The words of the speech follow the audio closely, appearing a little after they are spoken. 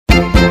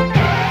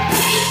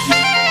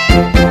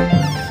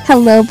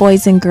Hello,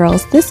 boys and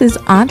girls. This is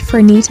Aunt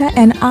Fernita,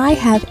 and I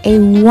have a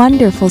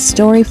wonderful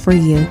story for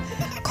you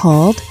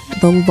called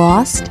The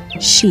Lost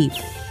Sheep.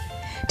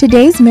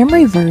 Today's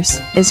memory verse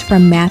is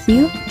from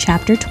Matthew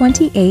chapter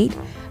 28,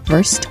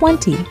 verse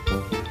 20.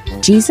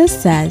 Jesus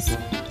says,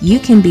 "You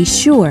can be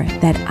sure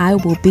that I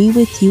will be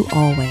with you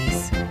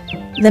always."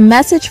 The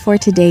message for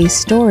today's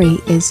story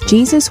is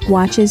Jesus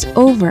watches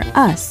over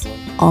us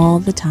all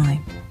the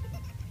time.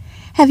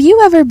 Have you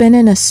ever been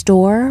in a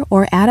store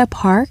or at a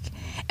park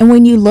and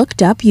when you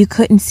looked up you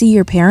couldn't see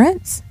your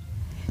parents?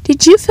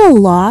 Did you feel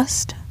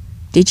lost?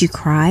 Did you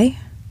cry?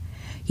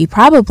 You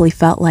probably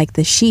felt like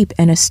the sheep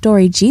in a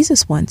story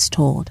Jesus once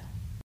told.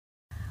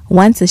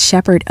 Once a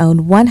shepherd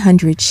owned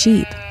 100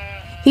 sheep.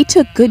 He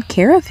took good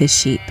care of his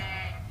sheep.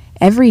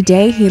 Every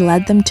day he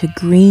led them to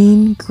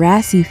green,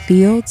 grassy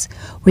fields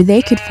where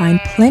they could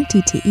find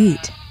plenty to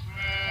eat.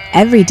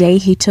 Every day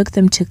he took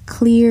them to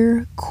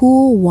clear,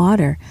 cool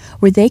water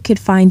where they could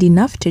find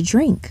enough to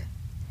drink.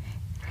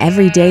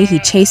 Every day he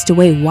chased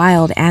away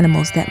wild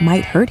animals that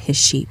might hurt his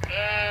sheep.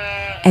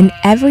 And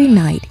every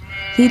night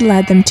he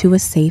led them to a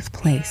safe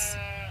place.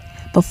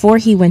 Before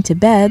he went to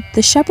bed,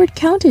 the shepherd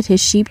counted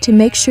his sheep to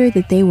make sure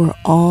that they were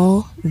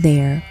all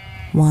there.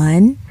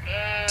 1,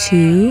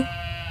 2,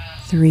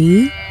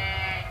 3,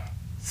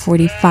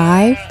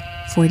 45,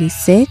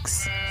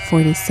 46,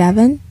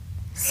 47,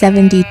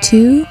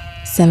 72,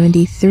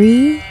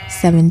 73,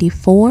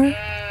 74,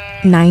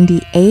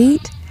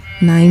 98,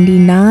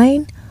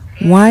 99,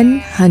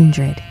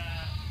 100.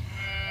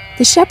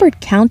 The shepherd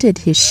counted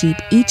his sheep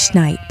each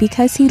night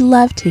because he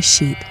loved his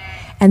sheep,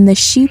 and the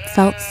sheep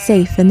felt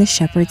safe in the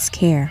shepherd's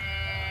care.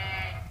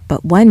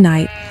 But one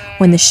night,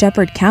 when the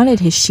shepherd counted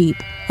his sheep,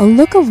 a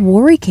look of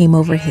worry came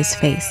over his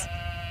face.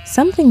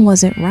 Something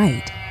wasn't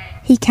right.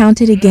 He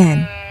counted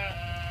again.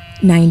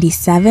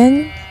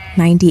 97,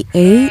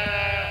 98,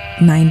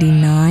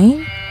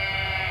 99.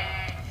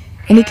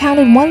 And he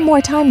counted one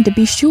more time to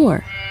be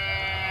sure.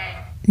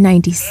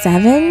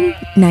 97,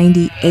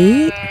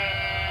 98,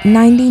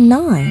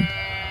 99.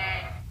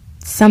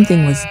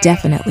 Something was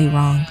definitely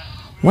wrong.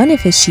 One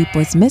of his sheep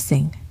was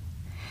missing.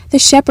 The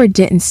shepherd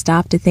didn't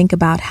stop to think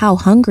about how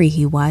hungry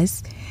he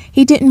was.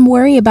 He didn't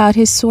worry about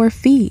his sore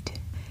feet.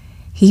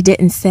 He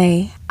didn't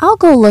say, "I'll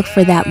go look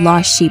for that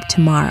lost sheep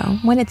tomorrow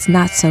when it's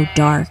not so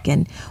dark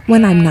and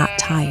when I'm not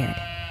tired."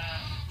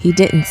 He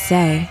didn't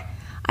say,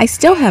 "I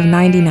still have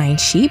 99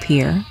 sheep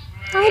here.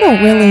 I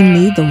don't really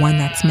need the one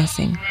that's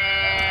missing."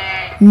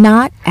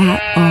 Not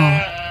at all.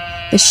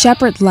 The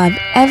shepherd loved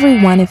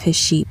every one of his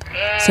sheep,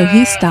 so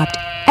he stopped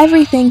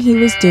everything he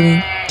was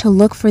doing to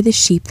look for the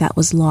sheep that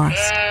was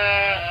lost.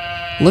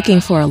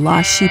 Looking for a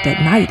lost sheep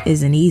at night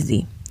isn't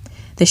easy.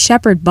 The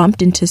shepherd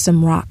bumped into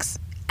some rocks.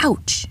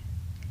 Ouch!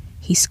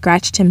 He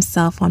scratched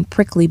himself on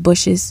prickly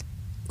bushes.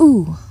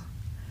 Ooh!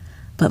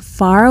 But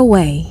far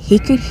away he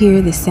could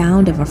hear the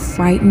sound of a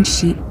frightened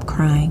sheep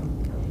crying.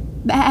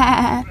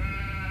 Bah!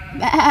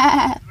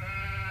 Bah!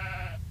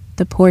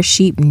 The poor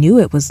sheep knew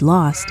it was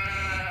lost.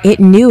 It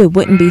knew it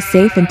wouldn't be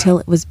safe until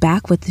it was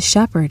back with the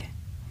shepherd.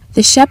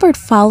 The shepherd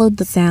followed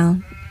the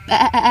sound.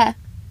 Bah!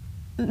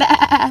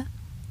 Bah!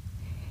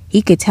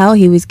 He could tell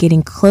he was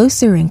getting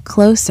closer and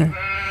closer.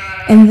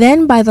 And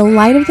then by the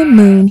light of the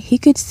moon, he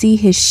could see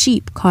his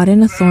sheep caught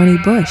in a thorny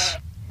bush.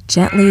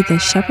 Gently, the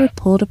shepherd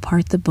pulled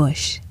apart the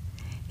bush.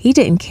 He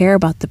didn't care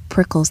about the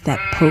prickles that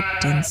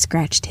poked and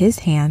scratched his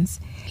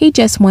hands. He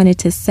just wanted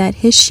to set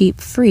his sheep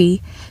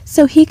free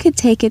so he could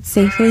take it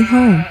safely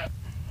home.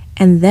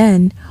 And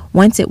then,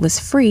 once it was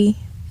free,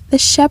 the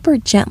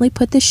shepherd gently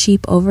put the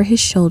sheep over his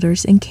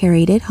shoulders and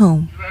carried it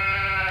home.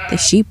 The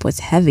sheep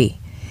was heavy,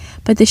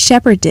 but the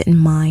shepherd didn't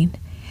mind.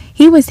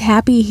 He was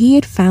happy he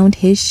had found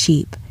his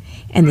sheep,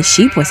 and the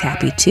sheep was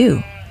happy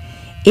too.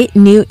 It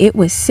knew it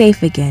was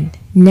safe again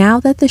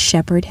now that the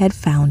shepherd had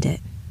found it.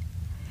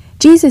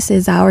 Jesus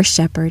is our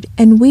shepherd,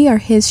 and we are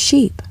his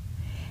sheep.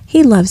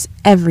 He loves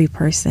every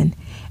person,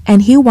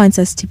 and he wants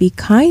us to be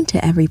kind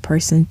to every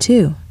person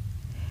too.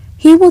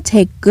 He will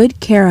take good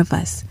care of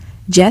us,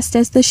 just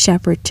as the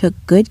shepherd took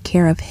good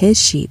care of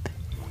his sheep.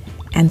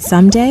 And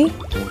someday,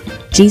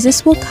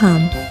 Jesus will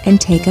come and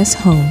take us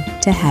home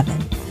to heaven.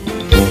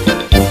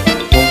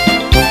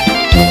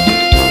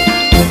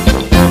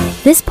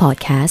 This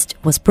podcast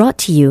was brought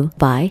to you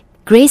by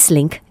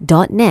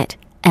Gracelink.net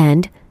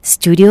and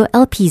Studio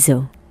El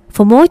Piso.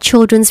 For more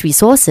children's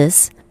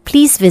resources,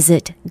 please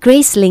visit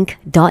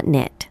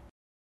Gracelink.net.